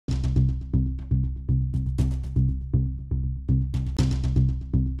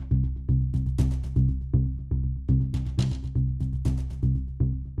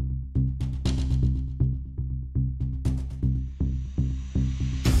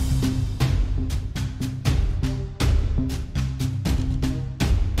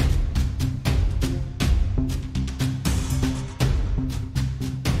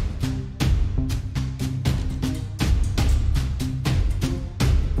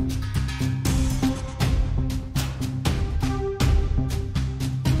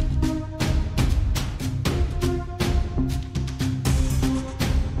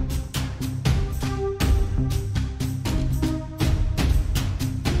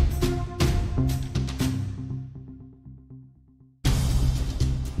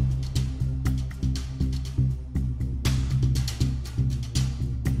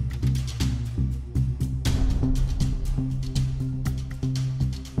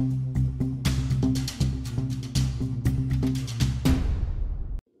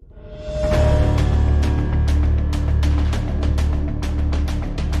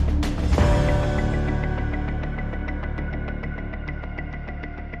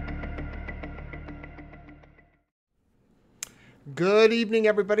Good evening,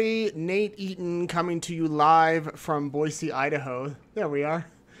 everybody. Nate Eaton coming to you live from Boise, Idaho. There we are.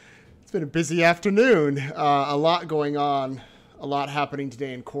 It's been a busy afternoon. A lot going on. A lot happening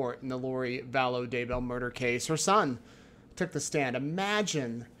today in court in the Lori Vallow Daybell murder case. Her son took the stand.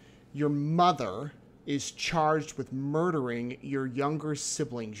 Imagine your mother is charged with murdering your younger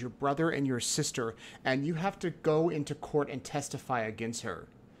siblings, your brother and your sister, and you have to go into court and testify against her.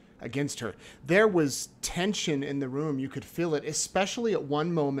 There was tension in the room. You could feel it, especially at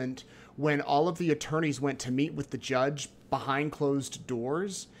one moment when all of the attorneys went to meet with the judge behind closed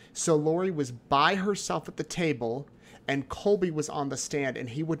doors. So Lori was by herself at the table and Colby was on the stand and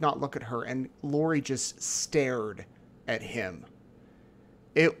he would not look at her, and Lori just stared at him.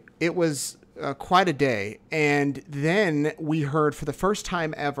 It was quite a day. And then we heard for the first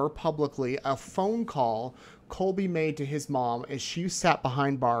time ever publicly a phone call Colby made to his mom as she sat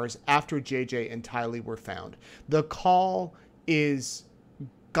behind bars after JJ and Tylee were found. The call is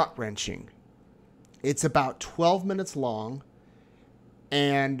gut-wrenching. It's about 12 minutes long,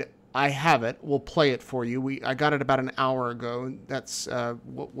 and I have it. We'll play it for you. I got it about an hour ago. That's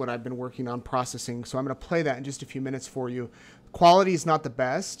what I've been working on processing. So I'm going to play that in just a few minutes for you. Quality is not the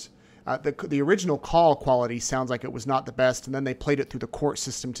best. The original call quality sounds like it was not the best, and then they played it through the court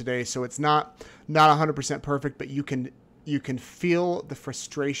system today, so it's not 100% perfect, but you can feel the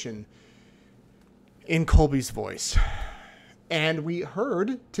frustration in Colby's voice. And we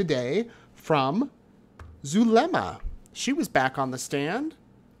heard today from Zulema. She was back on the stand.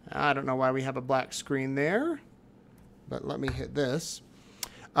 I don't know why we have a black screen there, but let me hit this.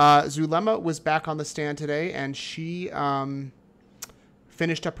 Zulema was back on the stand today, and she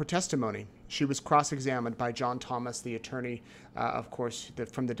finished up her testimony. She was cross-examined by John Thomas, the attorney, of course,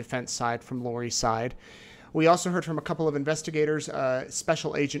 from the defense side, from Lori's side. We also heard from a couple of investigators, a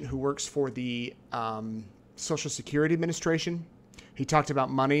special agent who works for the Social Security Administration. He talked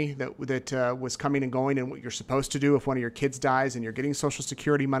about money that was coming and going and what you're supposed to do if one of your kids dies and you're getting Social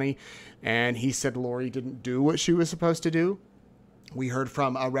Security money. And he said Lori didn't do what she was supposed to do. We heard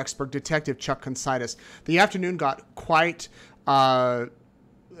from a Rexburg detective, Chuck Considas. The afternoon got quite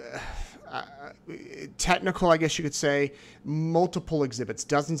technical, I guess you could say. Multiple exhibits,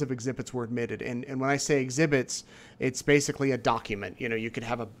 dozens of exhibits were admitted. And when I say exhibits, it's basically a document. You know, you could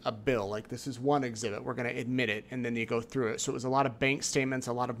have a bill, like this is one exhibit, we're going to admit it, and then you go through it. So it was a lot of bank statements,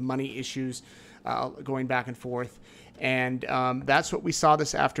 a lot of money issues going back and forth. And that's what we saw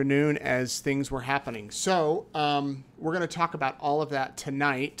this afternoon as things were happening. So we're going to talk about all of that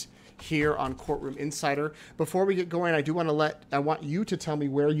tonight here on Courtroom Insider. Before we get going, I want you to tell me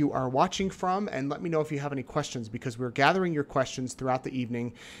where you are watching from and let me know if you have any questions, because we're gathering your questions throughout the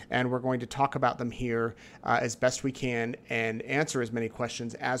evening and we're going to talk about them here as best we can and answer as many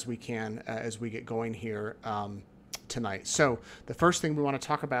questions as we can as we get going here tonight. So the first thing we want to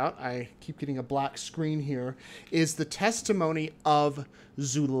talk about, I keep getting a black screen here, is the testimony of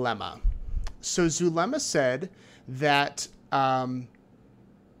Zulema. So Zulema said that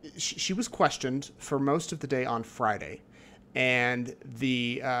she was questioned for most of the day on Friday, and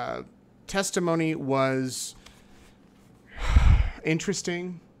the testimony was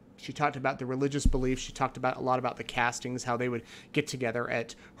interesting. She talked about the religious beliefs. She talked about a lot about the castings, how they would get together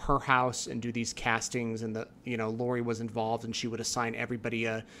at her house and do these castings, and Lori was involved, and she would assign everybody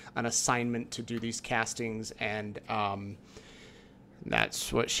an assignment to do these castings, and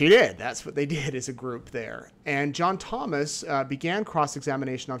that's what she did. That's what they did as a group there. And John Thomas began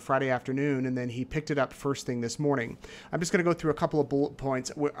cross-examination on Friday afternoon, and then he picked it up first thing this morning. I'm just going to go through a couple of bullet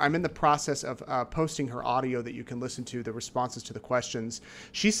points. I'm in the process of posting her audio that you can listen to, the responses to the questions.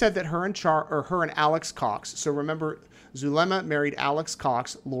 She said that her and Alex Cox, so remember, Zulema married Alex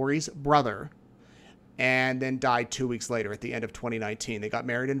Cox, Lori's brother, and then died 2 weeks later at the end of 2019. They got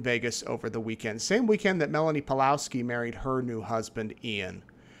married in Vegas over the weekend. Same weekend that Melanie Pawlowski married her new husband, Ian.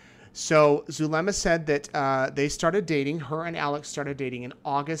 So Zulema said that they started dating, her and Alex started dating in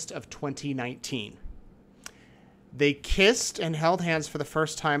August of 2019. They kissed and held hands for the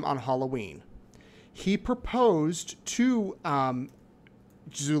first time on Halloween. He proposed to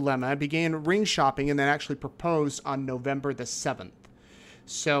Zulema, began ring shopping, and then actually proposed on November the 7th.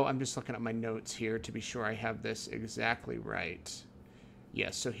 So I'm just looking at my notes here to be sure I have this exactly right.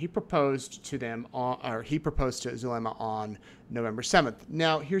 Yes, so he proposed to them, he proposed to Zulema on November 7th.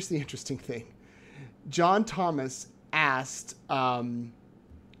 Now, here's the interesting thing. John Thomas asked Zulema,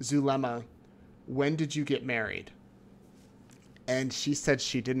 when did you get married? And she said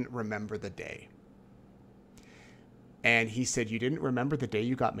she didn't remember the day. And he said, you didn't remember the day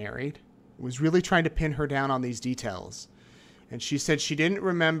you got married? Was really trying to pin her down on these details. And she said she didn't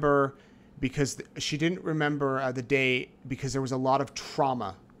remember because she didn't remember the day because there was a lot of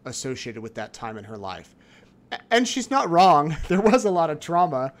trauma associated with that time in her life. And she's not wrong. There was a lot of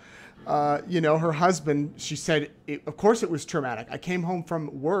trauma. Her husband, she said, of course it was traumatic. I came home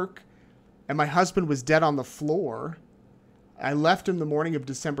from work and my husband was dead on the floor. I left him the morning of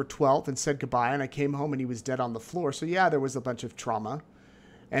December 12th and said goodbye, and I came home and he was dead on the floor. So yeah, there was a bunch of trauma.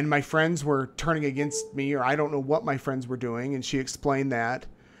 And my friends were turning against me, or I don't know what my friends were doing, and she explained that.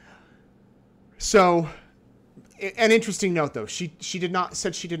 So, an interesting note though, she did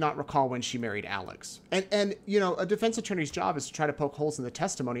not recall when she married Alex. And a defense attorney's job is to try to poke holes in the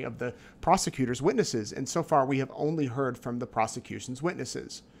testimony of the prosecutor's witnesses, and so far we have only heard from the prosecution's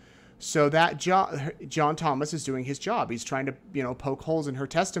witnesses. So that John Thomas is doing his job. He's trying to, poke holes in her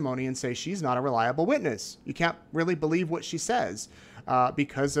testimony and say she's not a reliable witness. You can't really believe what she says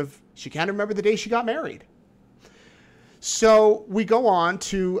because she can't remember the day she got married. So we go on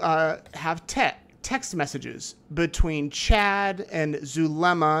to have text messages between Chad and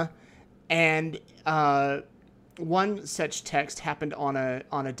Zulema, and one such text happened on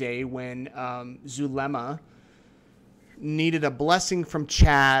a day when Zulema needed a blessing from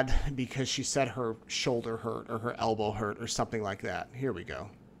Chad because she said her shoulder hurt or her elbow hurt or something like that. Here we go.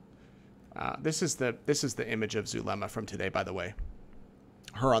 This is the image of Zulema from today, by the way.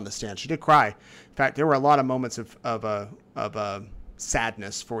 Her on the stand. She did cry. In fact, there were a lot of moments of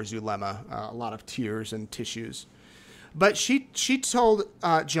sadness for Zulema, a lot of tears and tissues. But she told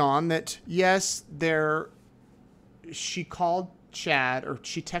John that yes, she called Chad, or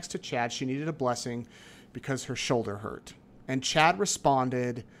she texted Chad. She needed a blessing because her shoulder hurt. And Chad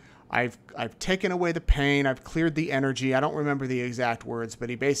responded, I've taken away the pain. I've cleared the energy. I don't remember the exact words, but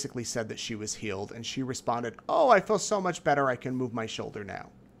he basically said that she was healed. And she responded, oh, I feel so much better. I can move my shoulder now.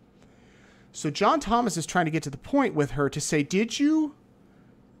 So John Thomas is trying to get to the point with her to say, did you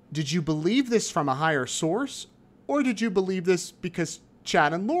believe this from a higher source? Or did you believe this because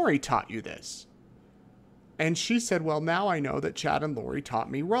Chad and Lori taught you this? And she said, well, now I know that Chad and Lori taught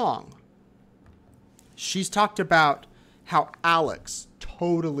me wrong. She's talked about how Alex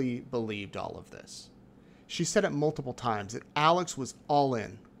totally believed all of this. She said it multiple times that Alex was all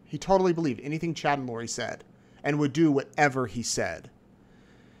in. He totally believed anything Chad and Lori said and would do whatever he said.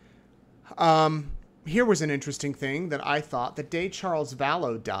 Here was an interesting thing that I thought. The day Charles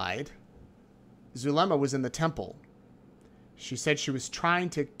Vallow died, Zulema was in the temple. She said she was trying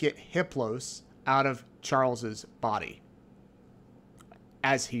to get Hiplos out of Charles's body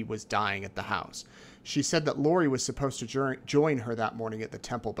as he was dying at the house. She said that Lori was supposed to join her that morning at the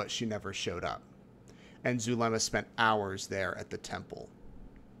temple, but she never showed up. And Zulema spent hours there at the temple.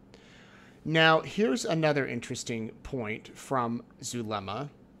 Now, here's another interesting point from Zulema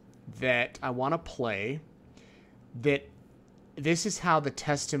that I want to play. That this is how the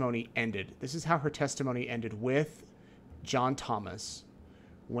testimony ended. This is how her testimony ended with John Thomas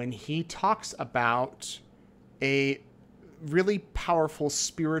when he talks about a really powerful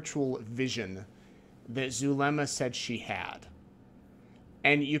spiritual vision that Zulema said she had.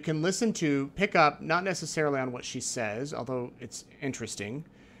 And you can pick up, not necessarily on what she says, although it's interesting.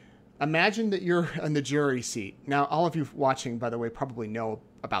 Imagine that you're in the jury seat. Now, all of you watching, by the way, probably know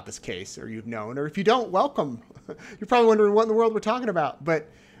about this case, or you've known, or if you don't, welcome. You're probably wondering what in the world we're talking about. But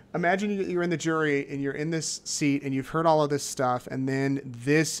imagine you're in the jury and you're in this seat and you've heard all of this stuff, and then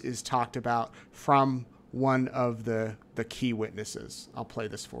this is talked about from one of the key witnesses. I'll play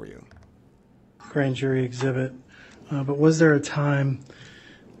this for you. Grand jury exhibit. But was there a time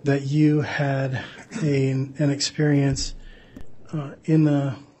that you had an experience in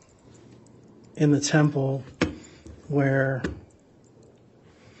the temple where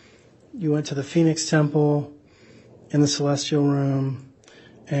you went to the Phoenix Temple in the celestial room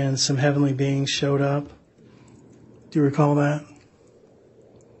and some heavenly beings showed up? Do you recall that?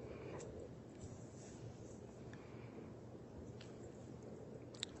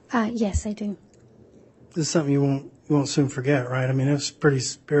 Yes, I do. This is something you won't soon forget, right? I mean, it was pretty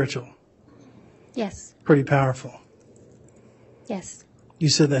spiritual. Yes. Pretty powerful. Yes. You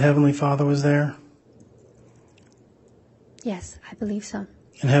said the Heavenly Father was there? Yes, I believe so.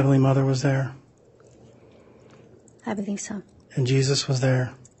 And Heavenly Mother was there? I believe so. And Jesus was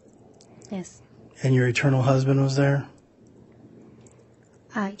there? Yes. And your eternal husband was there?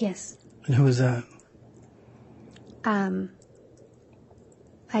 Yes. And who was that?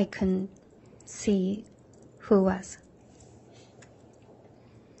 I couldn't see who was.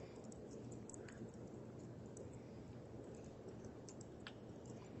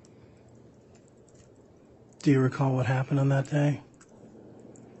 Do you recall what happened on that day?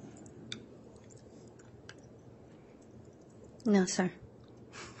 No, sir.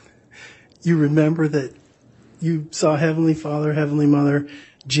 you remember that you saw Heavenly Father, Heavenly Mother,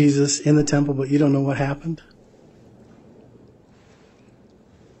 Jesus in the temple, but you don't know what happened?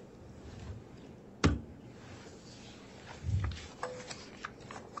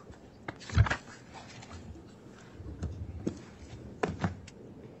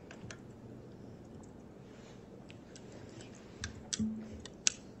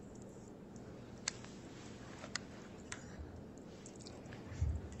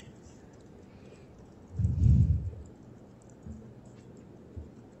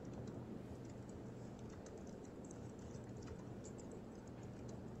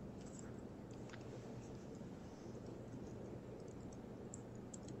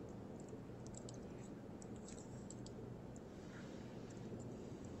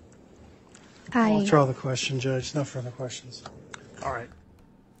 I'll I withdraw the question, Judge. No further questions. All right.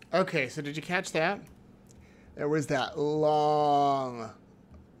 Okay, so did you catch that? There was that long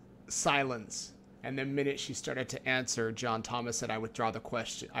silence. And the minute she started to answer, John Thomas said, I withdraw the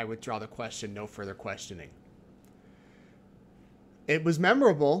question. I withdraw the question. No further questioning. It was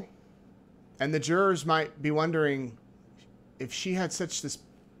memorable. And the jurors might be wondering if she had such this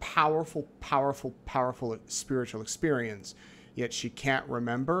powerful spiritual experience, yet she can't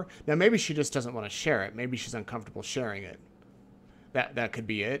remember. Now, maybe she just doesn't want to share it. Maybe she's uncomfortable sharing it. That could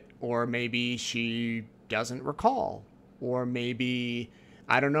be it. Or maybe she doesn't recall. Or maybe,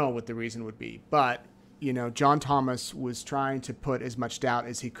 I don't know what the reason would be. But, you know, John Thomas was trying to put as much doubt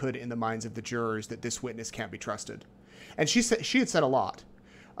as he could in the minds of the jurors that this witness can't be trusted. And she had said a lot.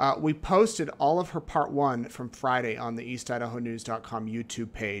 We posted all of her part 1 from Friday on the eastidahonews.com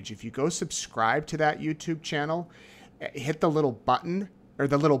YouTube page. If you go subscribe to that YouTube channel, hit the little button or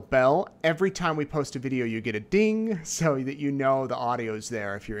the little bell. Every time we post a video, you get a ding so that you know the audio's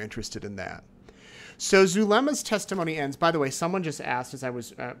there if you're interested in that. So Zulema's testimony ends. By the way, someone just asked as I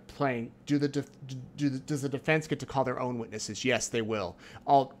was playing, does the defense get to call their own witnesses? Yes, they will.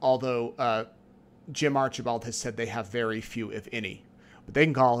 Although Jim Archibald has said they have very few, if any. But they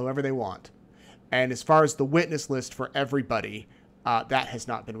can call whoever they want. And as far as the witness list for everybody, that has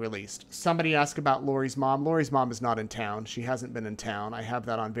not been released. Somebody asked about Lori's mom. Lori's mom is not in town. She hasn't been in town. I have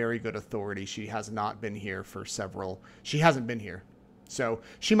that on very good authority. She has not been here for she hasn't been here. So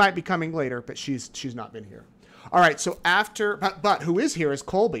she might be coming later, but she's not been here. All right, so but who is here is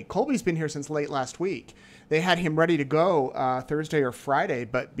Colby. Colby's been here since late last week. They had him ready to go Thursday or Friday,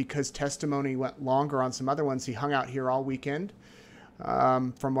 but because testimony went longer on some other ones, he hung out here all weekend.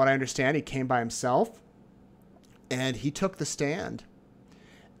 From what I understand, he came by himself and he took the stand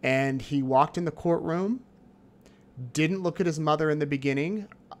and he walked in the courtroom, didn't look at his mother in the beginning.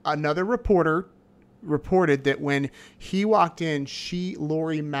 Another reporter reported that when he walked in,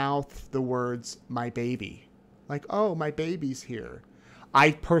 Lori mouthed the words, "my baby." Like, oh, my baby's here.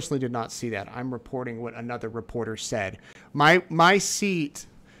 I personally did not see that. I'm reporting what another reporter said. My seat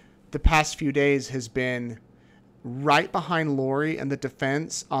the past few days has been right behind Lori and the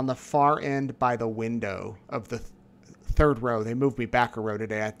defense on the far end by the window of the third row. They moved me back a row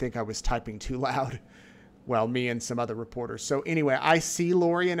today. I think I was typing too loud. Well, me and some other reporters. So anyway, I see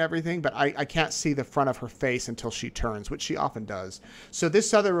Lori and everything, but I can't see the front of her face until she turns, which she often does. So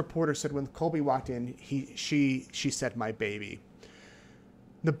this other reporter said when Colby walked in, she said, "my baby."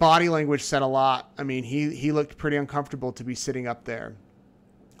 The body language said a lot. I mean, he looked pretty uncomfortable to be sitting up there.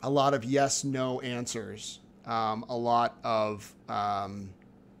 A lot of yes, no answers. A lot of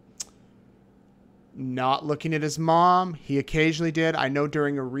not looking at his mom. He occasionally did. I know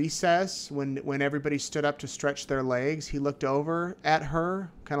during a recess when everybody stood up to stretch their legs, he looked over at her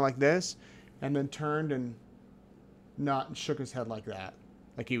kind of like this and then turned and shook his head like that,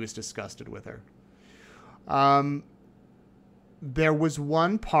 like he was disgusted with her. There was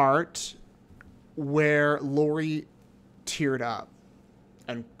one part where Lori teared up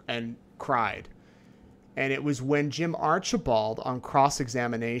and cried. And it was when Jim Archibald on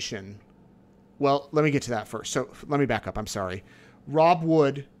cross-examination. Well, let me get to that first. So let me back up. I'm sorry. Rob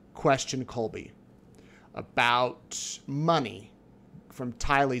Wood questioned Colby about money from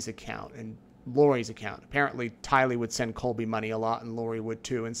Tylee's account and Lori's account. Apparently, Tylee would send Colby money a lot, and Lori would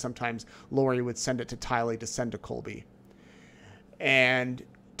too. And sometimes Lori would send it to Tylee to send to Colby. And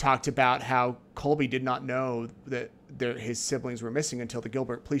talked about how Colby did not know that his siblings were missing until the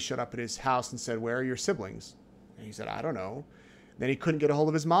Gilbert police showed up at his house and said, "Where are your siblings?" And he said, "I don't know." Then he couldn't get a hold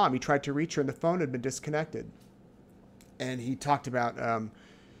of his mom. He tried to reach her and the phone had been disconnected. And he talked about,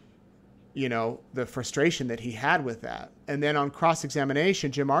 the frustration that he had with that. And then on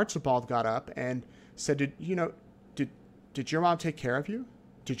cross-examination, Jim Archibald got up and said, did your mom take care of you?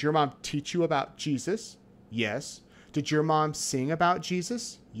 Did your mom teach you about Jesus? Yes. Did your mom sing about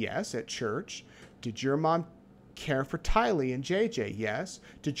Jesus? Yes, at church. Did your mom care for Tylee and JJ? Yes.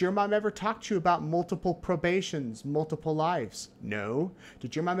 Did your mom ever talk to you about multiple probations, multiple lives? No.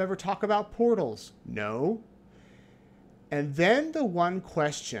 Did your mom ever talk about portals? No. And then the one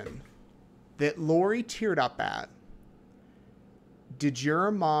question that Lori teared up at, did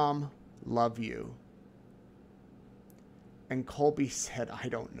your mom love you? And Colby said, I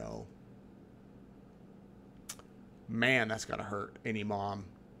don't know. Man, that's gotta hurt any mom.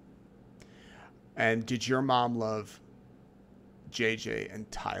 And did your mom love JJ and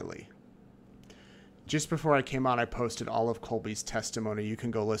Tylee? Just before I came on, I posted all of Colby's testimony. You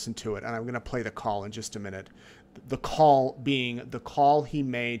can go listen to it. And I'm going to play the call in just a minute. The call being the call he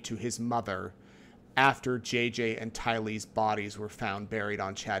made to his mother after JJ and Tylee's bodies were found buried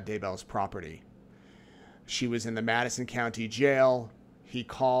on Chad Daybell's property. She was in the Madison County Jail. He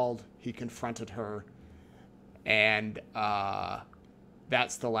called. He confronted her. And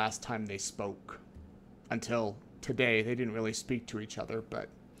that's the last time they spoke. Until today, they didn't really speak to each other. But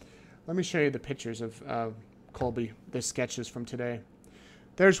let me show you the pictures of Colby, the sketches from today.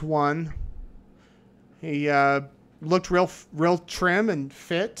 There's one. He looked real trim and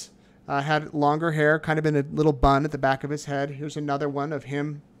fit. Had longer hair, kind of in a little bun at the back of his head. Here's another one of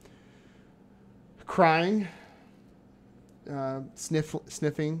him crying,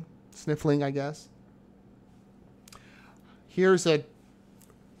 sniffling, I guess. Here's a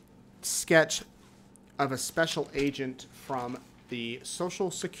sketch of a special agent from the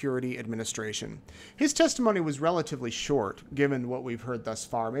Social Security Administration. His testimony was relatively short, given what we've heard thus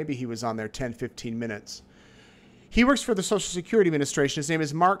far. Maybe he was on there 10, 15 minutes. He works for the Social Security Administration. His name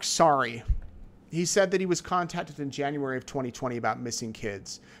is Mark Sari. He said that he was contacted in January of 2020 about missing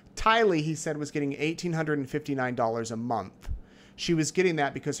kids. Tylee, he said, was getting $1,859 a month. She was getting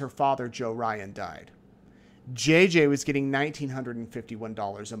that because her father, Joe Ryan, died. JJ was getting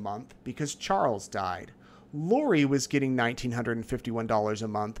 $1,951 a month because Charles died. Lori was getting $1,951 a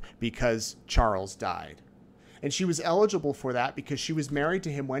month because Charles died. And she was eligible for that because she was married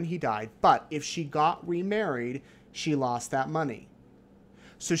to him when he died. But if she got remarried, she lost that money.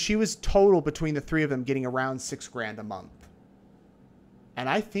 So she was total between the three of them getting around $6,000 a month. And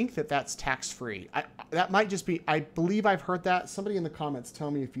I think that that's tax-free. That might just be, I believe I've heard that. Somebody in the comments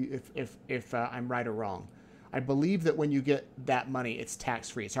tell me if I'm right or wrong. I believe that when you get that money, it's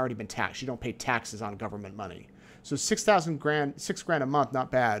tax-free. It's already been taxed. You don't pay taxes on government money. So $6,000 a month, not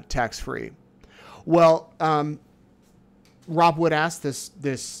bad, tax-free. Well, Rob Wood asked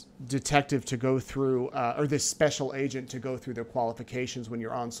this detective to go through, or this special agent to go through their qualifications when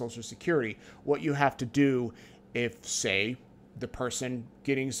you're on Social Security. What you have to do if, say, the person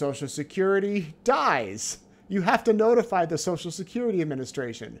getting Social Security dies. You have to notify the Social Security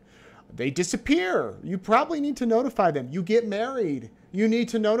Administration. They disappear. You probably need to notify them. You get married. You need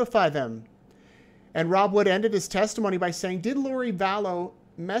to notify them. And Rob Wood ended his testimony by saying, did Lori Vallow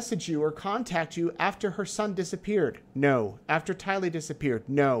message you or contact you after her son disappeared? No. After Tylee disappeared?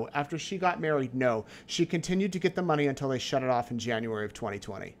 No. After she got married? No. She continued to get the money until they shut it off in January of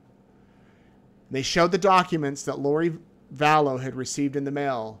 2020. They showed the documents that Lori Vallow had received in the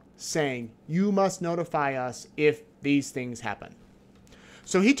mail saying, you must notify us if these things happen.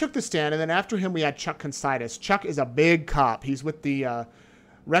 So he took the stand, and then after him we had Chuck Considas. Chuck is a big cop. He's with the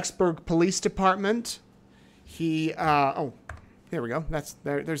Rexburg Police Department. He, oh, there we go.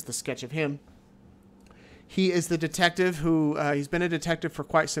 There's the sketch of him. He is the detective who, he's been a detective for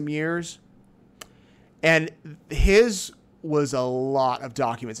quite some years. And his was a lot of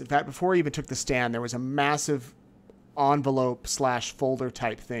documents. In fact, before he even took the stand, there was a massive envelope / folder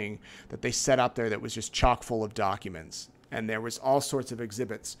type thing that they set up there that was just chock full of documents. And there was all sorts of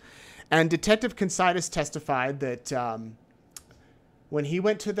exhibits. And Detective Considas testified that when he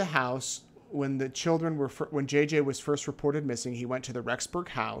went to the house, when the children were, when JJ was first reported missing, he went to the Rexburg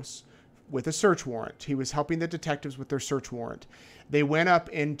house with a search warrant. He was helping the detectives with their search warrant. They went up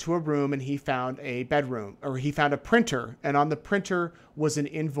into a room and he found a bedroom, or he found a printer. And on the printer was an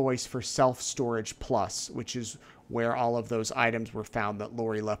invoice for Self Storage Plus, which is where all of those items were found that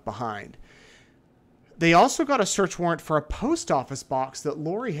Lori left behind. They also got a search warrant for a post office box that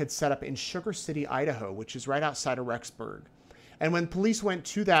Lori had set up in Sugar City, Idaho, which is right outside of Rexburg. And when police went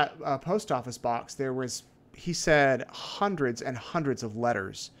to that post office box, there was, he said, hundreds and hundreds of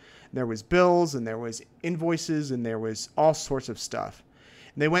letters. There was bills, and there was invoices, and there was all sorts of stuff.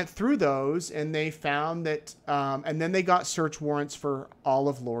 And they went through those, and they found that, and then they got search warrants for all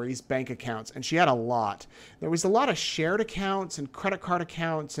of Lori's bank accounts. And she had a lot. There was a lot of shared accounts and credit card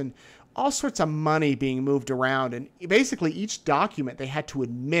accounts and all sorts of money being moved around. And basically each document they had to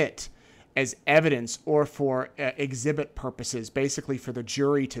admit as evidence or for exhibit purposes, basically for the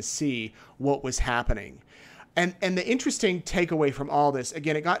jury to see what was happening. And the interesting takeaway from all this,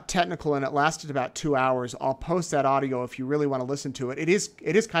 again, it got technical and it lasted about 2 hours. I'll post that audio if you really want to listen to it. It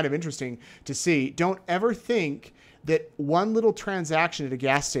is kind of interesting to see. Don't ever think that one little transaction at a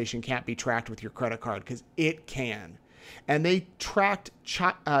gas station can't be tracked with your credit card, because it can. And they tracked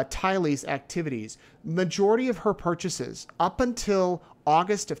Tylee's activities. Majority of her purchases up until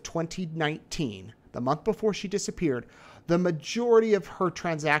August of 2019, the month before she disappeared, the majority of her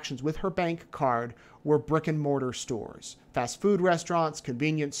transactions with her bank card were brick and mortar stores, fast food restaurants,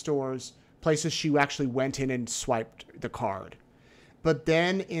 convenience stores, places she actually went in and swiped the card. But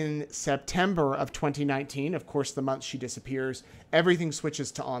then in September of 2019, of course, the month she disappears, everything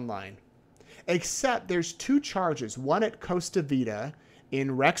switches to online. Except there's 2 charges, one at Costa Vida in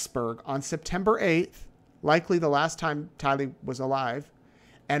Rexburg on September 8th, likely the last time Tylee was alive,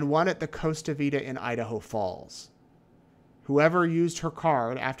 and one at the Costa Vida in Idaho Falls. Whoever used her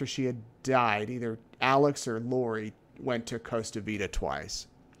card after she had died, either Alex or Lori, went to Costa Vida twice.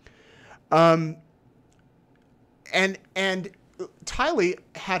 And Tylee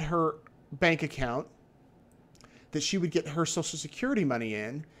had her bank account that she would get her Social Security money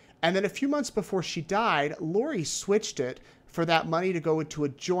in. And then a few months before she died, Lori switched it for that money to go into a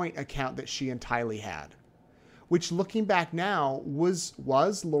joint account that she and Tylee had, which, looking back now, was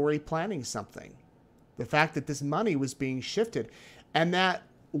Lori planning something. The fact that this money was being shifted. And that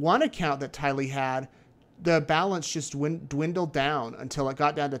one account that Tylee had, the balance just dwindled down until it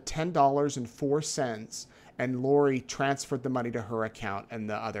got down to $10.04, and Lori transferred the money to her account and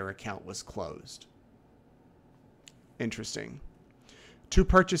the other account was closed. Interesting. 2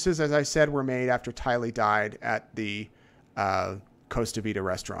 purchases, as I said, were made after Tylee died at the Costa Vida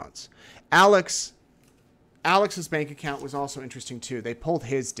restaurants. Alex's bank account was also interesting too. They pulled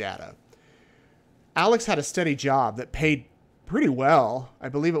his data. Alex had a steady job that paid pretty well. I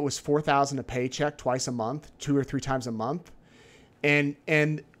believe it was $4,000 a paycheck twice a month, 2 or 3 times a month. And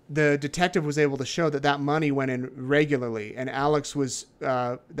the detective was able to show that money went in regularly, and Alex was,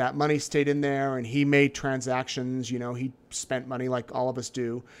 that money stayed in there, and he made transactions. He spent money like all of us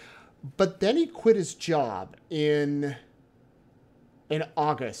do. But then he quit his job in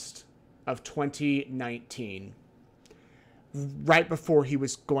August of 2019, right before he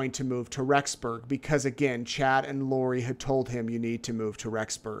was going to move to Rexburg, because again, Chad and Lori had told him, you need to move to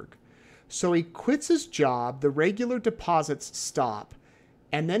Rexburg. So he quits his job, the regular deposits stop,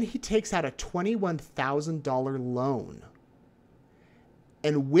 and then he takes out a $21,000 loan.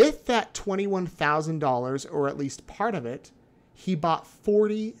 And with that $21,000, or at least part of it, he bought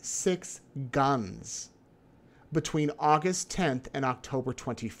 46 guns between August 10th and October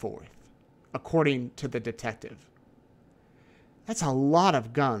 24th, according to the detective. That's a lot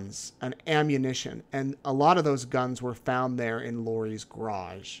of guns and ammunition, and a lot of those guns were found there in Lori's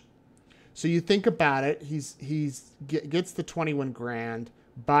garage. So you think about it, he's gets the 21 grand,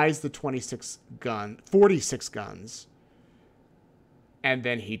 buys the 46 guns, and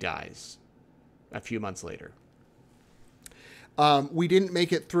then he dies a few months later. We didn't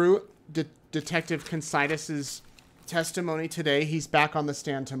make it through Detective Considis's testimony today. He's back on the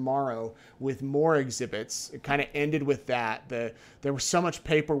stand tomorrow with more exhibits. It kind of ended with that. There was so much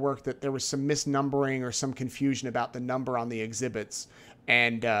paperwork that there was some misnumbering or some confusion about the number on the exhibits.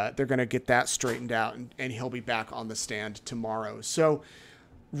 And they're going to get that straightened out, and he'll be back on the stand tomorrow. So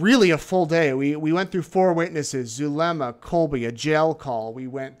really a full day. We went through 4 witnesses, Zulema, Colby, a jail call. We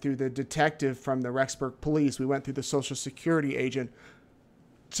went through the detective from the Rexburg police. We went through the Social Security agent,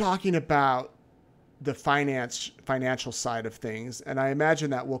 talking about the financial side of things. And I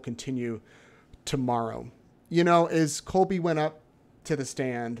imagine that will continue tomorrow. As Colby went up to the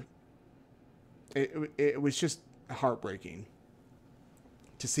stand, it was just heartbreaking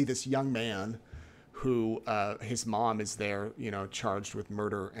to see this young man who his mom is there, charged with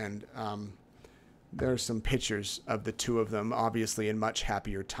murder. And there are some pictures of the 2 of them, obviously in much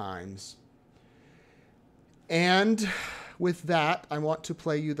happier times. And with that, I want to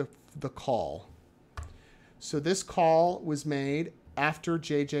play you the call. So this call was made after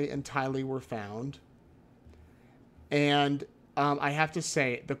JJ and Tylee were found. And I have to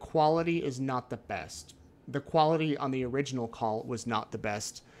say, the quality is not the best. The quality on the original call was not the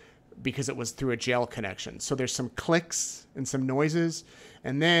best because it was through a jail connection. So there's some clicks and some noises.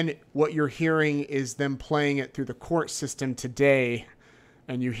 And then what you're hearing is them playing it through the court system today.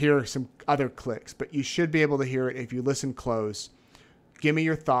 And you hear some other clicks. But you should be able to hear it if you listen close. Give me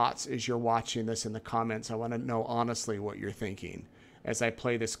your thoughts as you're watching this in the comments. I want to know honestly what you're thinking as I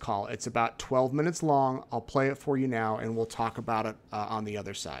play this call. It's about 12 minutes long. I'll play it for you now, and we'll talk about it on the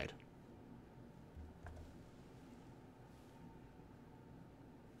other side.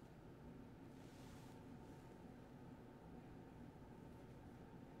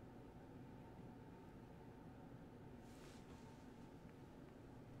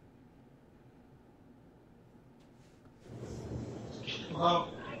 Hello?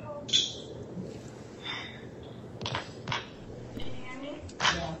 Can you hear me?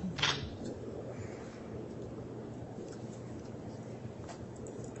 Yeah.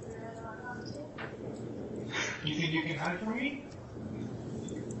 You think you can hide from me?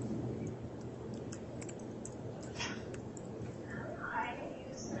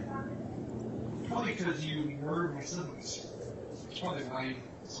 Probably because you murdered my siblings. That's probably why I'm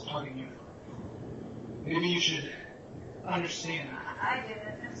still talking to you. Maybe you should understand. I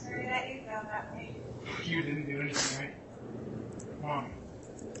didn't. I'm sorry that you felt that way. You didn't do anything, right? Mom,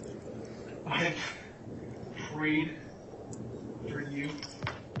 I have prayed for you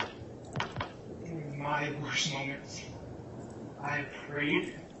in my worst moments. I have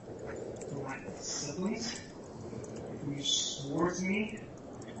prayed for my siblings who swore to me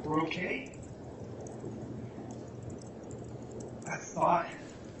were okay. I thought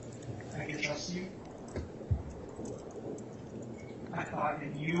I could trust you. I thought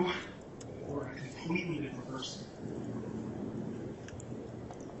that you were a completely different person.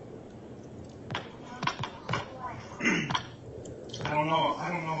 I don't know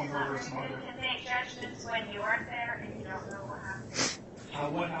a murderous mother. You can make judgments when you weren't there and you don't know what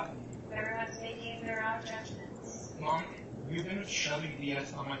happened. What happened? Everyone's making their own judgments. Mom, you've been shoving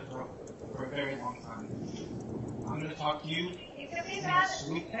BS on my throat for a very long time. I'm going to talk to you. You can be in a mad.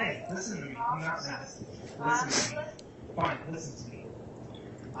 sweet. Hey, listen to me. I'm not mad. Listen to me. Fine, listen to me.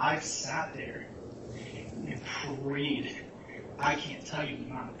 I've sat there and prayed. I can't tell you the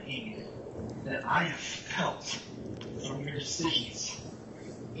amount of pain that I have felt from your decisions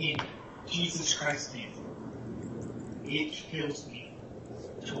in Jesus Christ's name. It kills me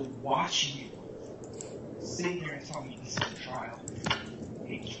to watch you sit here and tell me this is a trial.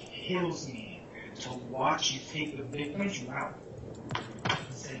 It kills me to watch you take the victim's route and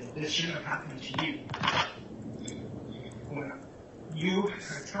say that this shouldn't have happened to you. When you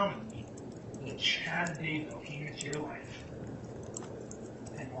are telling me that Chad Daybell came into your life,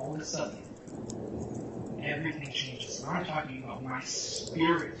 and all of a sudden, everything changes. And I'm talking about my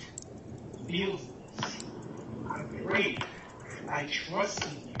spirit feels this. I prayed. I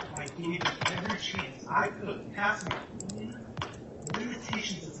trusted you. I gave you every chance I could past my own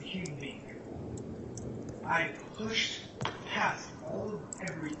limitations as a human being. I pushed past all of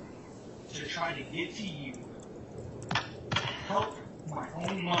everything to try to get to you, to help my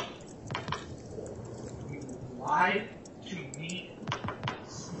own mother. You lied to me,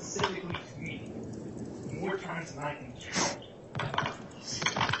 specifically to me, more times than I can count about this.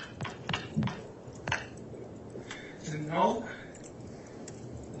 To know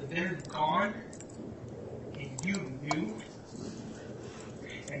that they're gone and you knew,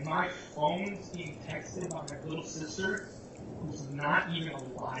 and my phone's being texted by my little sister who's not even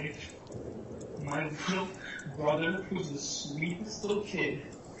alive, my little brother who's the sweetest little kid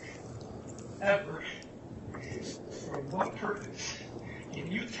ever. For what purpose? Can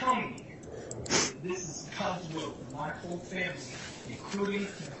you tell me that this is God's will for my whole family, including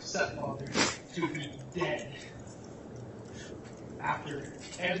my stepfather, to be dead? After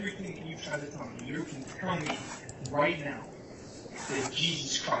everything that you've tried to tell me, you can tell me right now that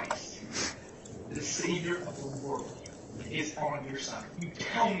Jesus Christ, the Savior of the world, is on your side. You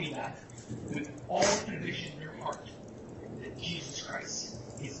tell me that with all conviction in your heart that Jesus Christ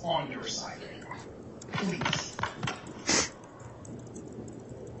is on your side. Please.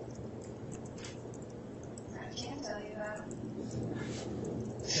 I can't tell you that.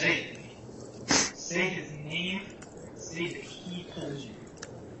 Say it. Say his name. Say that he told you.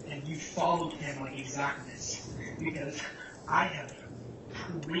 And you followed him like exactness. Because I have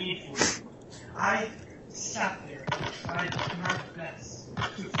prayed for you. I sat there and tried my best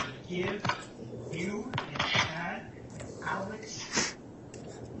to forgive you and Chad and Alex.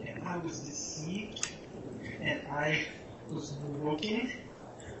 And I was deceived. And I was broken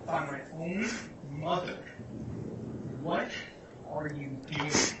by my own mother. What are you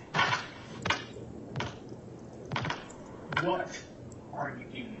doing? What are you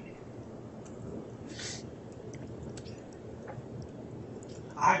doing?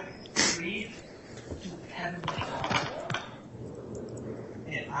 I prayed to Heavenly Father,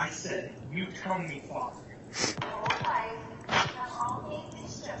 and I said, you tell me, Father. All life have all made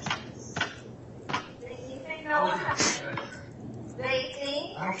instructions. They think they know what happened. They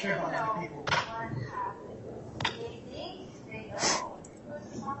think I don't care about they know other people. what happened. They think they know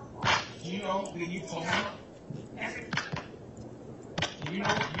who's responsible. Do you know that you told me? Everything. Do you know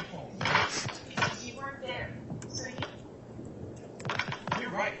what you told me? Because you weren't there. So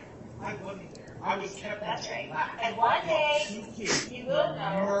You're right. I wasn't there. I was kept that's in right. the lap. And one day, Two kids you will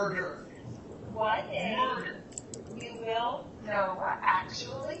know. murder. One day, Murder. you will know what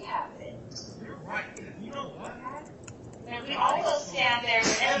actually happened. You're right. You know what, Mom? And we all will stand there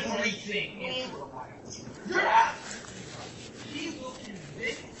with Everything is for life. You're absolutely right. He will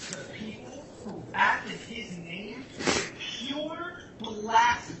convict the people who act in his name with pure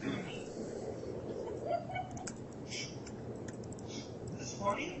blasphemy. This is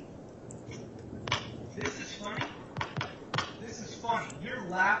funny? This is funny? This is funny. You're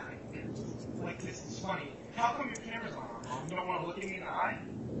laughing. Like this is funny. How come your camera's on, Mom? You don't want to look at me in the eye?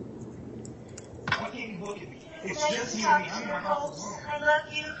 Why can't you look at me? It's nice just to you talk and me. to I'm in you, my house folks. alone. I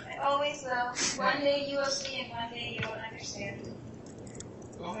love you. I always will. One day you will see and one day you will understand.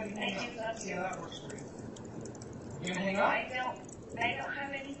 Go ahead and hang I up. do love See you. how that works for you. You gonna hang up? I don't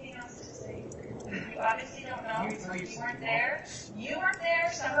have anything else to say. You obviously don't know. Let me tell you You weren't something. there. You weren't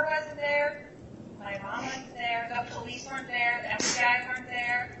there. Summer wasn't there. My mom wasn't there. The police weren't there. The FBI weren't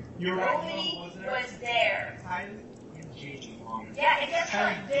there. You're right, Nobody Mom wasn't there. was there. Tyler and JJ, Mom. Yeah, and guess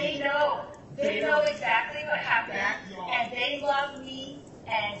what? They know. They know exactly what happened. And they love me.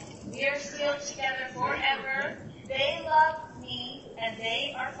 And we're still together forever. They love me. And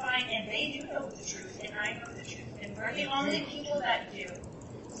they are fine. And they do know the truth. And I know the truth. And we're the only people that do.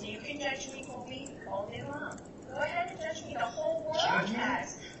 So you can judge me, Colby, all day long. Go ahead and judge me. The whole world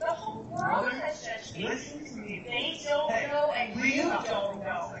has. The whole world has judged me. Listen to me. They don't know, and you don't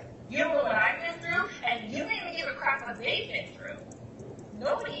know. You know what I've been through, and you don't even give a crap what they've been through.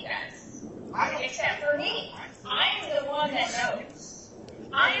 Nobody does. Except for me. I'm the one that knows.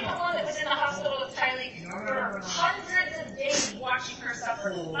 I am the one that was in the hospital with Tylee for hundreds of days watching her suffer.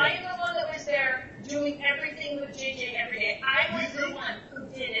 I am the one that was there doing everything with JJ every day. I was the one who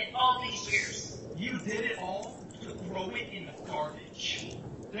did it all these years. You did it all to throw it in the garbage.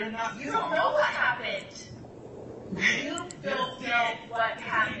 They're not. You don't know what happened. You don't know what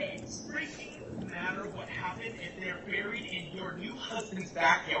happened. It doesn't matter what happened if they're buried in your new husband's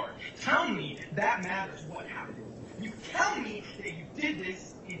backyard. Tell me that matters what happened. You tell me that you did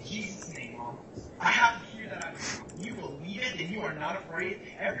this in Jesus' name, Mom. I have to hear that out of your mouth. You believe it and you are not afraid.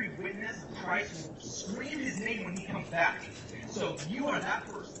 Every witness of Christ will scream his name when he comes back. So you are that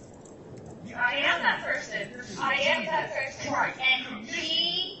person. I am that person. I am that person. And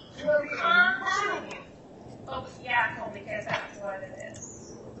he will come to you. Oh, yeah, Cole, because that's what it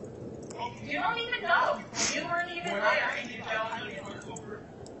is. You don't even know. You weren't even there. You don't even know.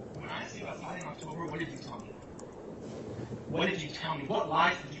 When I asked you about fighting in October, what did you tell me? What did you tell me? What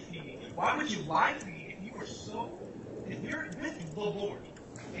lies did you feed me? Why would you lie to me if you're with the Lord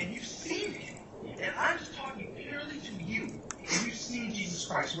and you've seen him, and I'm just talking purely to you, and you've seen Jesus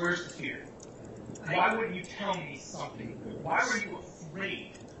Christ, where's the fear? Why wouldn't you tell me something? Why were you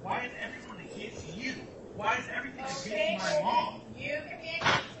afraid? Why is everyone against you? Why is everything against my mom? You can be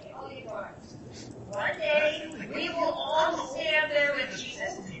against me all you want. One day, we will all stand there with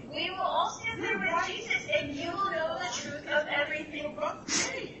Jesus. We will all stand there with Jesus, and you will know the truth of everything.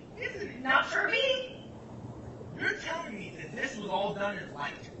 Not for me. You're telling me that this was all done in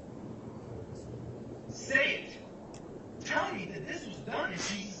light. Say it. Tell me that this was done in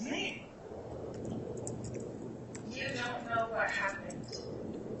Jesus' name. You don't know what happened.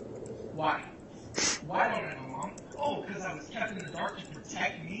 Why? Why don't I know, Mom? Oh, because I was kept in the dark to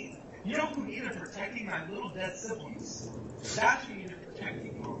protect me? You know who needed protecting? My little dead siblings. That's who needed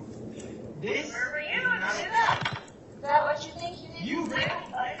protecting, Mom. This Where were you is to not do that? Is that what you think you did? You ran.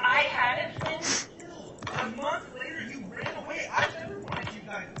 I hadn't been. A month later, you ran away. I never wanted you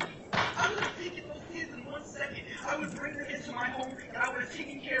guys to leave. I would have taken those kids in 1 second. I would bring them into my home, and I would have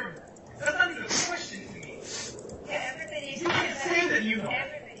taken care of them. That's not even a question to me. Yeah, everybody says You can't say that you know.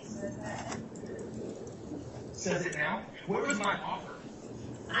 Everybody says that. Says it now. Where was my offer?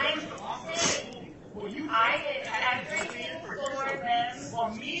 I'm saying I did everything for them. Well,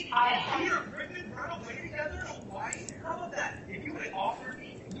 me and Peter Griffin run away together in Hawaii? How about that? If you had offered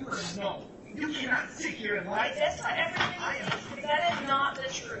me, you would have known. You cannot sit here and lie. That's what everybody thinks. That is not the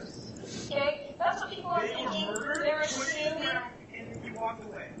truth. Okay? That's what people are thinking. They're assuming. And you walked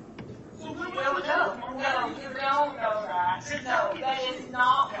away. So No, you don't know that. No, that is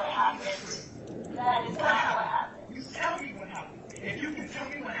not what happened. That is not what happened. You tell me what happened. If you can tell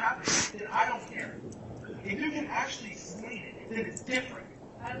me what happened, then I don't care. If you can actually explain it, then it's different.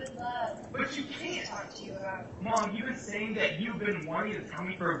 I would love But you can't. to talk to you about it. Mom, you've been saying that you've been wanting to tell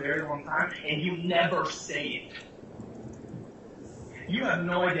me for a very long time, and you never say it. You have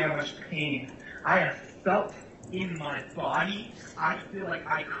no idea how much pain I have felt in my body. I feel like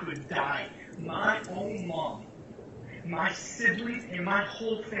I could die. My own mom, my siblings, and my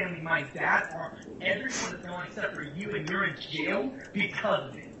whole family, my dad, everyone is gone except for you, and you're in jail because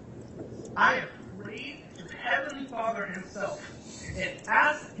of it. I have prayed to Heavenly Father himself and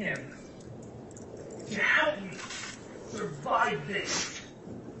ask him to help me survive this.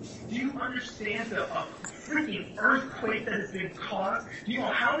 Do you understand the freaking earthquake that has been caused? Do you know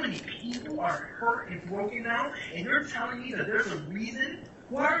how many people are hurt and broken now? And you're telling me that there's a reason?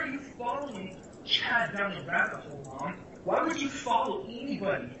 Why are you following Chad down the rabbit hole, Mom? Why would you follow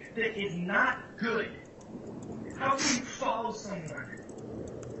anybody that is not good? How can you follow someone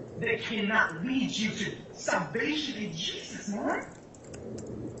that cannot lead you to salvation in Jesus, Mom?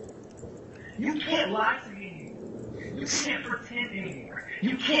 You can't lie to me anymore. You can't pretend anymore.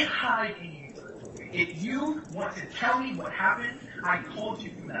 You can't hide anymore. If you want to tell me what happened, I called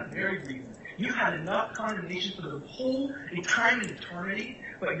you for that very reason. You had enough condemnation for the whole time and eternity,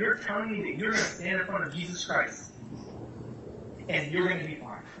 but you're telling me that you're going to stand in front of Jesus Christ and you're going to be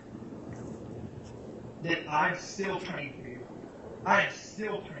fine. That I'm still praying for you. I am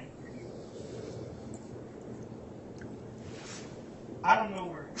still praying for you. I don't know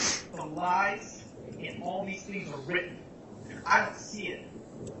where the lies and all these things are written. I don't see it.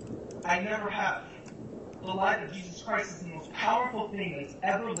 I never have. The light of Jesus Christ is the most powerful thing that's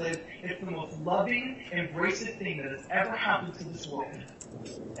ever lived. It's the most loving, embracive thing that has ever happened to this world.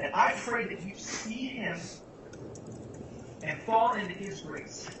 And I pray that you see him and fall into his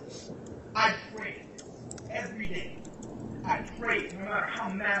grace. I pray every day. I pray no matter how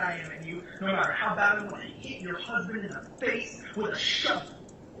mad I am at you, no matter how bad I want to hit your husband in the face with a shovel.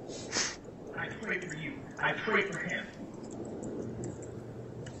 I pray for you. I pray for him.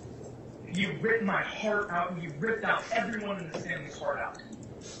 You ripped my heart out, and you ripped out everyone in this family's heart out.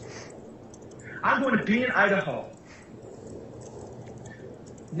 I'm going to be in Idaho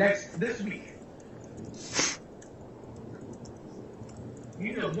this week. You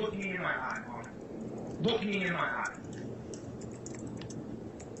need to look me in my eye, Mom. Look me in my eye.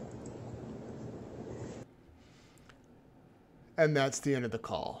 And that's the end of the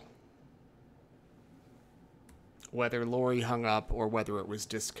call. Whether Lori hung up or whether it was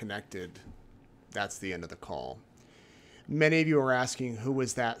disconnected, that's the end of the call. Many of you are asking, who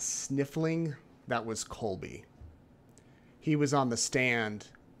was that sniffling? That was Colby. He was on the stand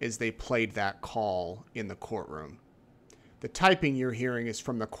as they played that call in the courtroom. The typing you're hearing is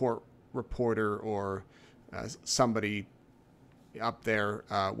from the court reporter or somebody up there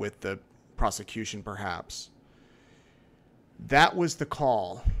with the prosecution, perhaps. That was the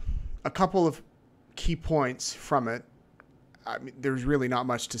call. A couple of key points from it. I mean, there's really not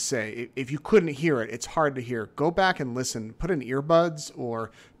much to say. If you couldn't hear it, it's hard to hear. Go back and listen. Put in earbuds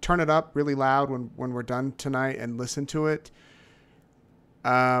or turn it up really loud when we're done tonight and listen to it.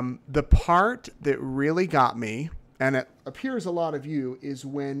 The part that really got me, and it appears a lot of you, is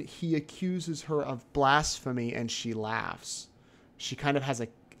when he accuses her of blasphemy and she laughs. She kind of has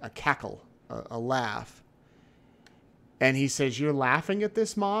a cackle, a laugh. And he says, "You're laughing at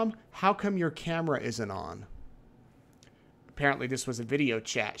this, Mom? How come your camera isn't on?" Apparently this was a video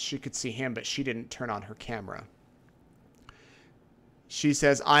chat. She could see him, but she didn't turn on her camera. She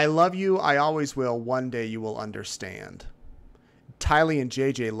says, "I love you. I always will. One day you will understand. Tylee and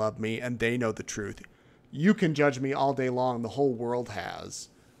JJ love me, and they know the truth. You can judge me all day long. The whole world has."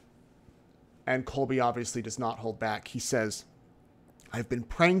 And Colby obviously does not hold back. He says, "I've been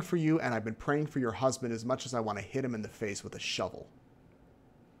praying for you, and I've been praying for your husband as much as I want to hit him in the face with a shovel."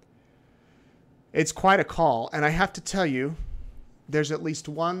 It's quite a call, and I have to tell you, there's at least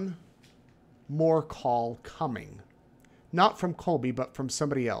one more call coming. Not from Colby, but from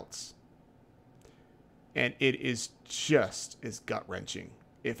somebody else. And it is just as gut-wrenching,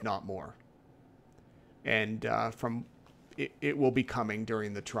 if not more. And it will be coming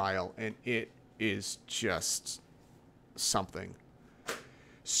during the trial, and it is just something.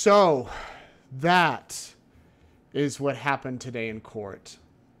 So, that is what happened today in court.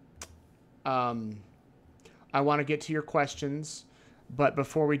 I want to get to your questions, but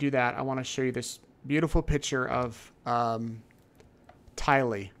before we do that, I want to show you this beautiful picture of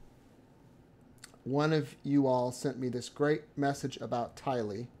Tylee. One of you all sent me this great message about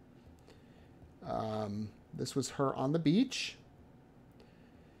Tylee. This was her on the beach.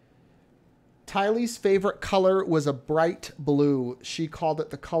 Tylee's favorite color was a bright blue. She called it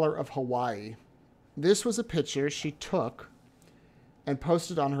the color of Hawaii. This was a picture she took and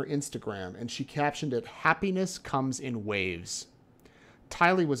posted on her Instagram, and she captioned it, "Happiness comes in waves."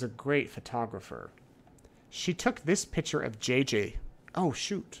 Tylee was a great photographer. She took this picture of JJ. Oh,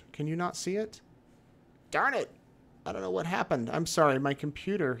 shoot. Can you not see it? Darn it. I don't know what happened. I'm sorry. My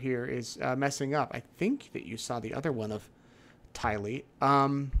computer here is messing up. I think that you saw the other one of Tylee.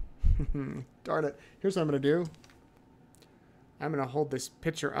 Darn it. Here's what I'm going to do. I'm going to hold this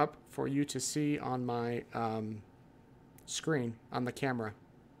picture up for you to see on my screen, on the camera.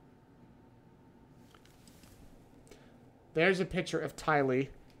 There's a picture of Tylee.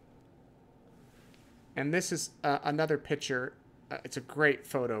 And this is another picture. It's a great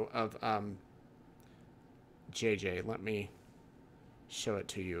photo of JJ. Let me show it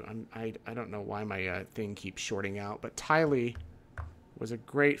to you. I don't know why my thing keeps shorting out, but Tylee was a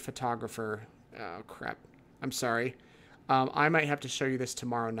great photographer. Oh, crap. I'm sorry. I might have to show you this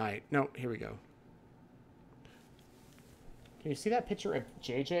tomorrow night. No, here we go. Can you see that picture of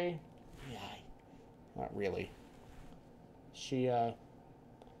JJ? Yeah, not really. She, there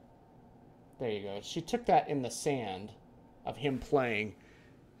you go. She took that in the sand of him playing.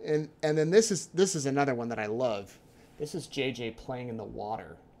 And then this is another one that I love. This is JJ playing in the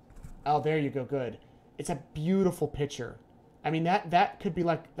water. Oh, there you go. Good. It's a beautiful picture. I mean, that could be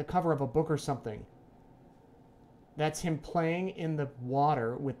like the cover of a book or something. That's him playing in the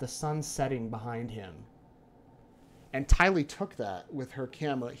water with the sun setting behind him. And Tylee took that with her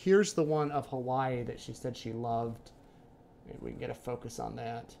camera. Here's the one of Hawaii that she said she loved. Maybe we can get a focus on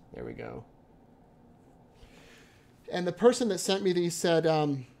that. There we go. And the person that sent me these said,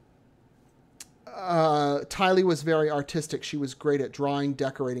 Tylee was very artistic. She was great at drawing,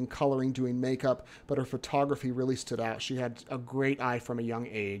 decorating, coloring, doing makeup, but her photography really stood out. She had a great eye from a young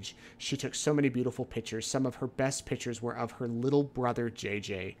age. She took so many beautiful pictures. Some of her best pictures were of her little brother,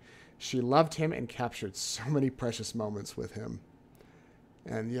 JJ. She loved him and captured so many precious moments with him.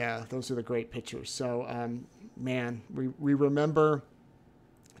 And yeah, those are the great pictures. So, man, we remember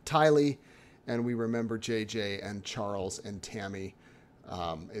Tylee, and we remember JJ and Charles and Tammy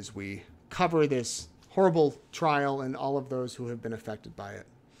as we cover this horrible trial and all of those who have been affected by it.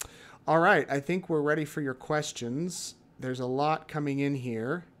 All right, I think we're ready for your questions. There's a lot coming in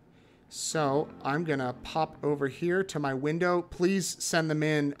here. So I'm going to pop over here to my window. Please send them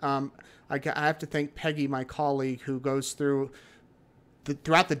in. I have to thank Peggy, my colleague, who goes through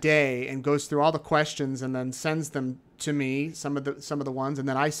throughout the day and goes through all the questions and then sends them to me, some of the ones, and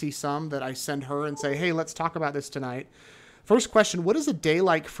then I see some that I send her and say, hey, let's talk about this tonight. First question, what is a day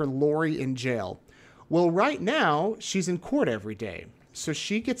like for Lori in jail? Well, right now, she's in court every day. So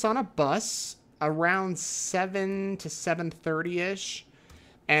she gets on a bus around 7 to 7:30-ish,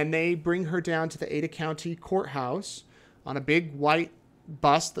 and they bring her down to the Ada County Courthouse on a big white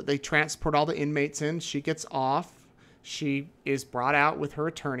bus that they transport all the inmates in. She gets off. She is brought out with her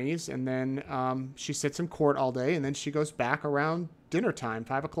attorneys, and then she sits in court all day, and then she goes back around dinner time,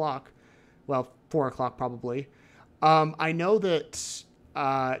 5 o'clock. Well, 4 o'clock probably. I know that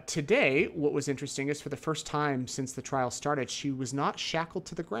today, what was interesting is for the first time since the trial started, she was not shackled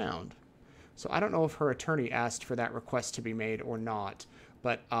to the ground. So I don't know if her attorney asked for that request to be made or not,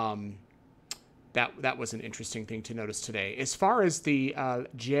 but that was an interesting thing to notice today. As far as the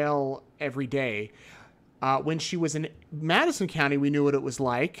jail every day, when she was in Madison County, we knew what it was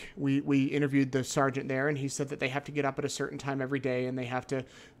like. We interviewed the sergeant there, and he said that they have to get up at a certain time every day, and they have to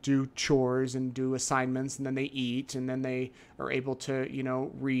do chores and do assignments, and then they eat, and then they are able to,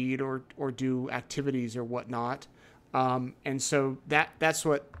 read or do activities or whatnot. And so that's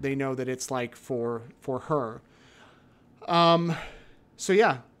what they know that it's like for her. So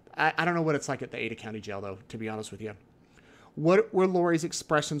yeah, I don't know what it's like at the Ada County Jail, though, to be honest with you. What were Lori's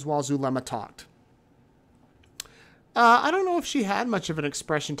expressions while Zulema talked? I don't know if she had much of an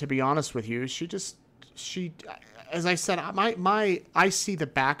expression, to be honest with you. She, as I said, I see the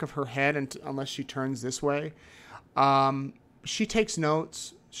back of her head, and unless she turns this way, she takes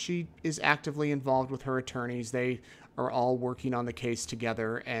notes. She is actively involved with her attorneys. They are all working on the case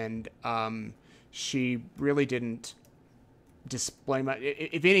together, and she really didn't display much.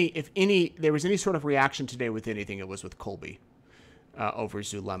 If there was any sort of reaction today with anything, it was with Colby over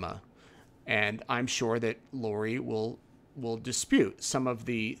Zulema. And I'm sure that Lori will dispute some of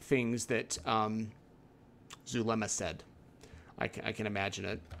the things that Zulema said. I can imagine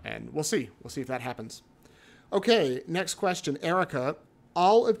it, and we'll see. We'll see if that happens. Okay, next question. Erica,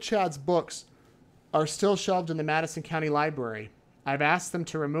 all of Chad's books are still shelved in the Madison County Library. I've asked them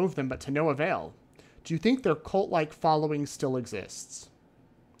to remove them, but to no avail. Do you think their cult-like following still exists?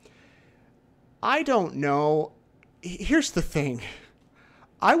 I don't know. Here's the thing.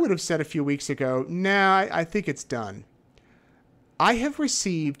 I would have said a few weeks ago, nah, I think it's done. I have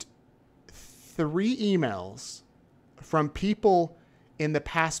received 3 emails from people in the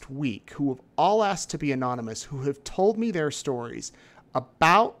past week who have all asked to be anonymous, who have told me their stories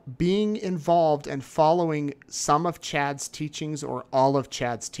about being involved and following some of Chad's teachings or all of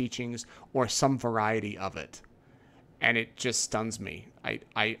Chad's teachings or some variety of it. and it just stuns me.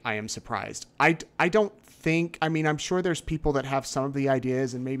 I am surprised. I don't think, I mean, I'm sure there's people that have some of the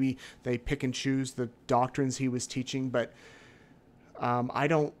ideas and maybe they pick and choose the doctrines he was teaching, but I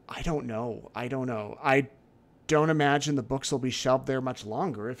don't know. I don't imagine the books will be shelved there much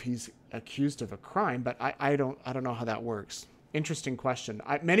longer if he's accused of a crime, but I don't know how that works. Interesting question.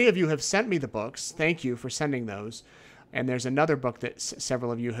 Many of you have sent me the books. Thank you for sending those. And there's another book that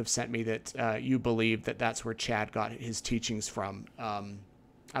several of you have sent me that you believe that that's where Chad got his teachings from.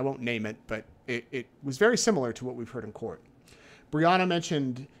 I won't name it, but it was very similar to what we've heard in court. Brianna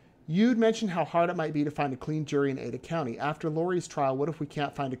mentioned, you'd mentioned how hard it might be to find a clean jury in Ada County. After Lori's trial, what if we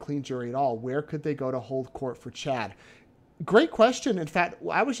can't find a clean jury at all? Where could they go to hold court for Chad? Great question. In fact,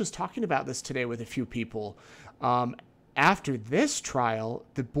 I was just talking about this today with a few people. After this trial,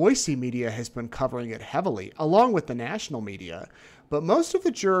 the Boise media has been covering it heavily, along with the national media. But most of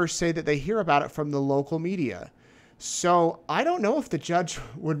the jurors say that they hear about it from the local media. So I don't know if the judge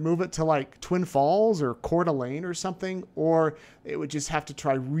would move it to like Twin Falls or Coeur d'Alene or something, or it would just have to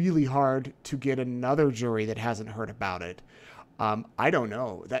try really hard to get another jury that hasn't heard about it. I don't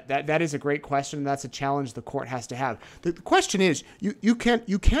know. That is a great question. That's a challenge the court has to have. The question is, you can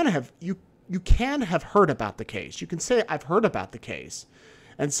have heard about the case. You can say, I've heard about the case.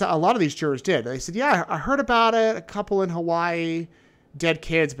 And so a lot of these jurors did. They said, yeah, I heard about it. A couple in Hawaii, dead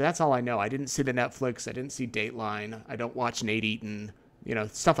kids, but that's all I know. I didn't see the Netflix. I didn't see Dateline. I don't watch Nate Eaton,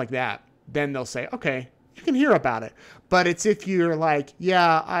 stuff like that. Then they'll say, okay, you can hear about it. But it's if you're like,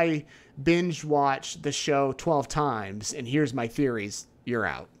 yeah, I binge watched the show 12 times and here's my theories, you're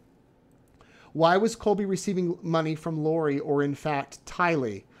out. Why was Colby receiving money from Lori or in fact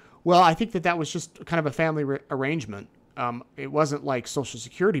Tylee? Well, I think that was just kind of a family arrangement. It wasn't like Social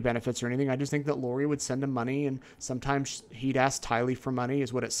Security benefits or anything. I just think that Lori would send him money, and sometimes he'd ask Tylee for money,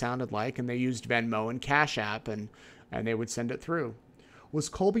 is what it sounded like, and they used Venmo and Cash App, and they would send it through. Was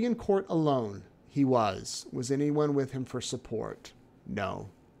Colby in court alone? He was. Was anyone with him for support? No.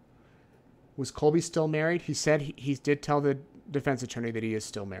 Was Colby still married? He said he did tell the defense attorney that he is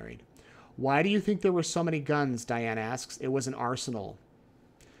still married. Why do you think there were so many guns? Diane asks. It was an arsenal.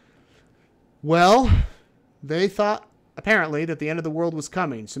 Well, they thought, apparently, that the end of the world was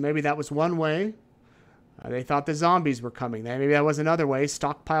coming. So maybe that was one way. They thought the zombies were coming. Maybe that was another way.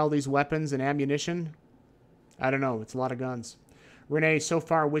 Stockpile these weapons and ammunition. I don't know. It's a lot of guns. Renee, so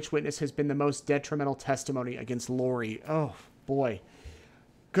far, which witness has been the most detrimental testimony against Lori? Oh, boy.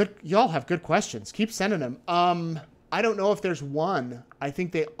 Good. Y'all have good questions. Keep sending them. I don't know if there's one. I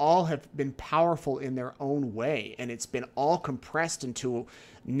think they all have been powerful in their own way, and it's been all compressed into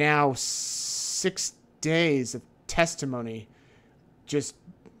now 6 days of testimony, just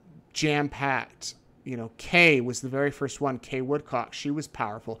jam-packed. Kay was the very first one, Kay Woodcock. She was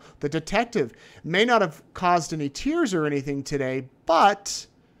powerful. The detective may not have caused any tears or anything today, but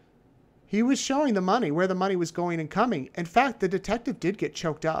he was showing the money, where the money was going and coming. In fact, the detective did get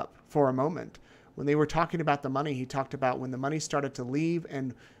choked up for a moment. When they were talking about the money, he talked about when the money started to leave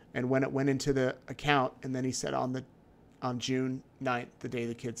and when it went into the account. And then he said on June 9th, the day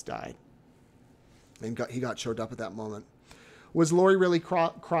the kids died. And he got choked up at that moment. Was Lori really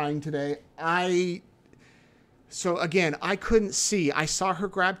crying today? So again, I couldn't see. I saw her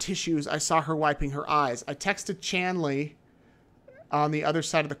grab tissues. I saw her wiping her eyes. I texted Chanley on the other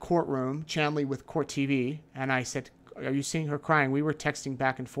side of the courtroom, Chanley with Court TV, and I said, are you seeing her crying? We were texting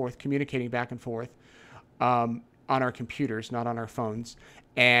back and forth, communicating back and forth on our computers, not on our phones.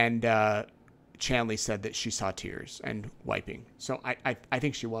 And Chanley said that she saw tears and wiping. So I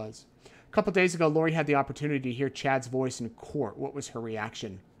think she was. A couple days ago, Lori had the opportunity to hear Chad's voice in court. What was her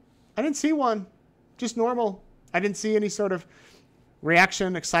reaction? I didn't see one. Just normal. I didn't see any sort of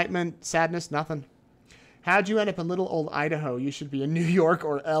reaction, excitement, sadness, nothing. How'd you end up in little old Idaho? You should be in New York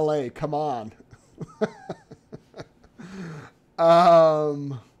or LA. Come on.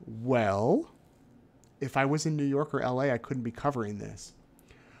 Well, if I was in New York or LA, I couldn't be covering this.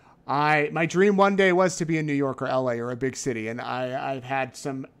 My dream one day was to be in New York or LA or a big city. And I've had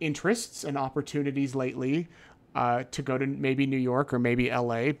some interests and opportunities lately, to go to maybe New York or maybe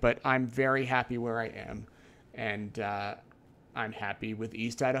LA, but I'm very happy where I am. And, I'm happy with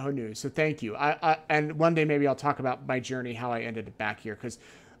East Idaho News. So thank you. And one day maybe I'll talk about my journey, how I ended back here, because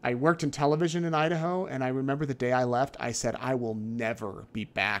I worked in television in Idaho, and I remember the day I left, I said, I will never be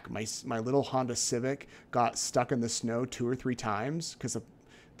back. My little Honda Civic got stuck in the snow 2 or 3 times because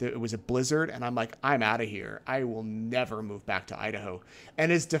it was a blizzard, and I'm like, I'm out of here. I will never move back to Idaho. And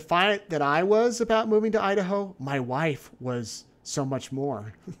as defiant that I was about moving to Idaho, my wife was so much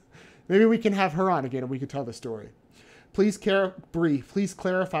more. Maybe we can have her on again and we can tell the story. Please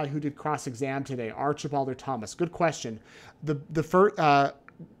clarify who did cross-exam today, Archibald or Thomas. Good question. The first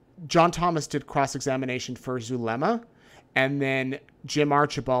John Thomas did cross-examination for Zulema, and then Jim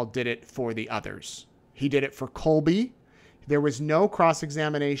Archibald did it for the others. He did it for Colby. There was no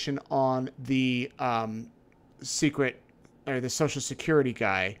cross-examination on the secret or the Social Security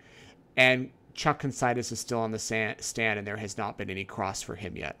guy, and Chuck Considas is still on the stand, and there has not been any cross for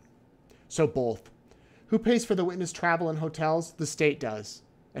him yet. So both. Who pays for the witness travel and hotels? The state does.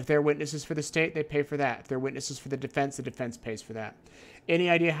 If they're witnesses for the state, they pay for that. If they're witnesses for the defense pays for that. Any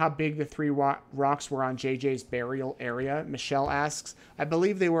idea how big the 3 rocks were on JJ's burial area? Michelle asks. I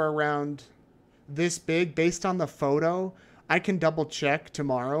believe they were around this big based on the photo. I can double check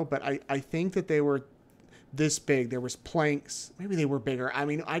tomorrow, but I think that they were this big. There was planks. Maybe they were bigger. I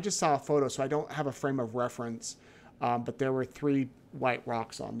mean, I just saw a photo, so I don't have a frame of reference. But there were 3 white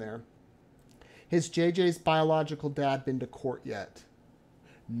rocks on there. Has JJ's biological dad been to court yet?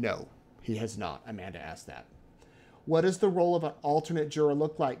 No, he has not. Amanda asked that. What does the role of an alternate juror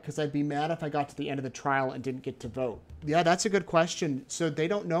look like? Because I'd be mad if I got to the end of the trial and didn't get to vote. Yeah, that's a good question. So they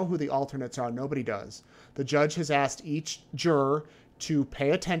don't know who the alternates are. Nobody does. The judge has asked each juror to pay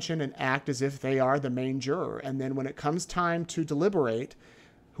attention and act as if they are the main juror. And then when it comes time to deliberate,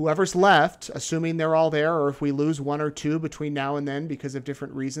 whoever's left, assuming they're all there, or if we lose 1 or 2 between now and then because of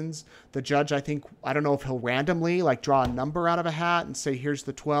different reasons, the judge, I don't know if he'll randomly like draw a number out of a hat and say, here's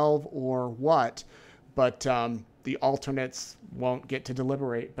the 12 or what, but the alternates won't get to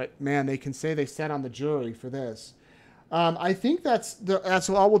deliberate. But man, they can say they sat on the jury for this. I think that's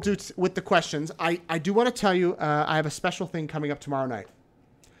all we'll do with the questions. I do want to tell you, I have a special thing coming up tomorrow night.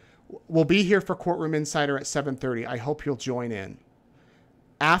 We'll be here for Courtroom Insider at 7:30. I hope you'll join in.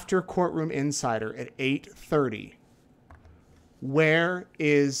 After Courtroom Insider at 8:30, where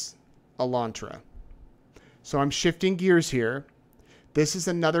is Elantra? So I'm shifting gears here. This is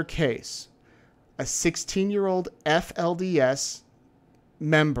another case. A 16-year-old FLDS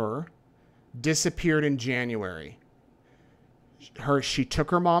member disappeared in January. She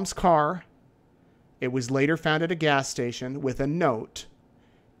took her mom's car. It was later found at a gas station with a note.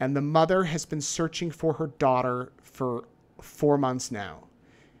 And the mother has been searching for her daughter for 4 months now.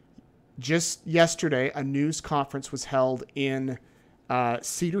 Just yesterday, a news conference was held in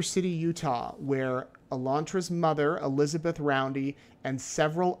Cedar City, Utah, where Elantra's mother, Elizabeth Roundy, and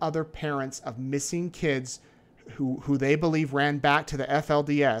several other parents of missing kids who they believe ran back to the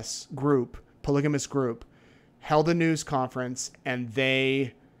FLDS group, polygamous group, held a news conference, and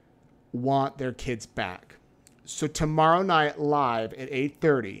they want their kids back. So tomorrow night, live at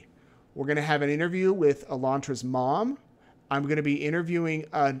 8:30, we're going to have an interview with Elantra's mom. I'm going to be interviewing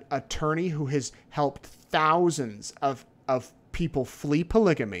an attorney who has helped thousands of people flee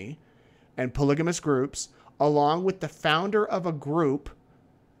polygamy and polygamous groups, along with the founder of a group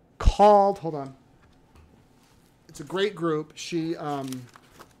called, hold on, it's a great group.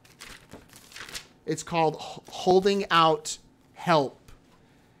 It's called Holding Out Help.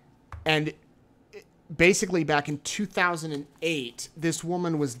 And basically back in 2008, this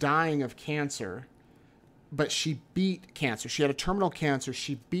woman was dying of cancer, but she beat cancer. She had a terminal cancer.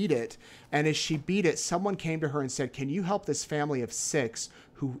 She beat it. And as she beat it, someone came to her and said, can you help this family of 6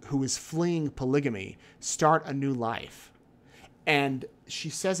 who is fleeing polygamy start a new life? And she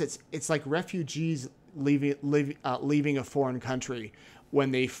says it's like refugees leaving a foreign country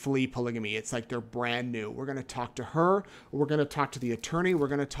when they flee polygamy. It's like they're brand new. We're going to talk to her. We're going to talk to the attorney. We're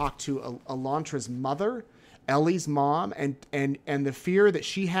going to talk to Elantra's mother, Ellie's mom, and the fear that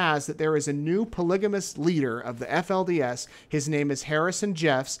she has that there is a new polygamous leader of the FLDS. His name is Harrison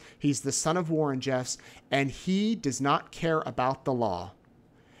Jeffs. He's the son of Warren Jeffs, and he does not care about the law.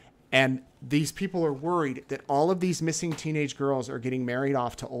 And these people are worried that all of these missing teenage girls are getting married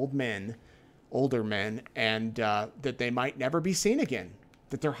off to older men, and that they might never be seen again,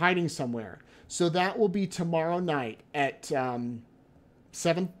 that they're hiding somewhere. So that will be tomorrow night at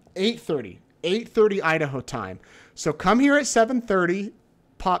 8:30 Idaho time. So come here at 7:30,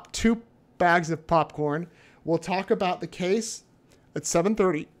 pop 2 bags of popcorn. We'll talk about the case at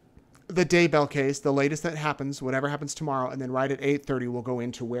 7:30, the Daybell case, the latest that happens, whatever happens tomorrow, and then right at 8:30 we'll go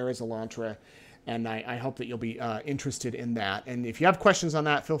into where is Elantra. And I hope that you'll be interested in that. And if you have questions on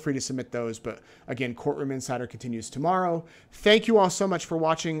that, feel free to submit those. But again, Courtroom Insider continues tomorrow. Thank you all so much for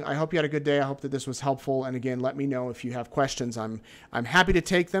watching. I hope you had a good day. I hope that this was helpful. And again, let me know if you have questions. I'm happy to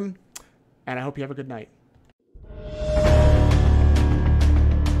take them. And I hope you have a good night.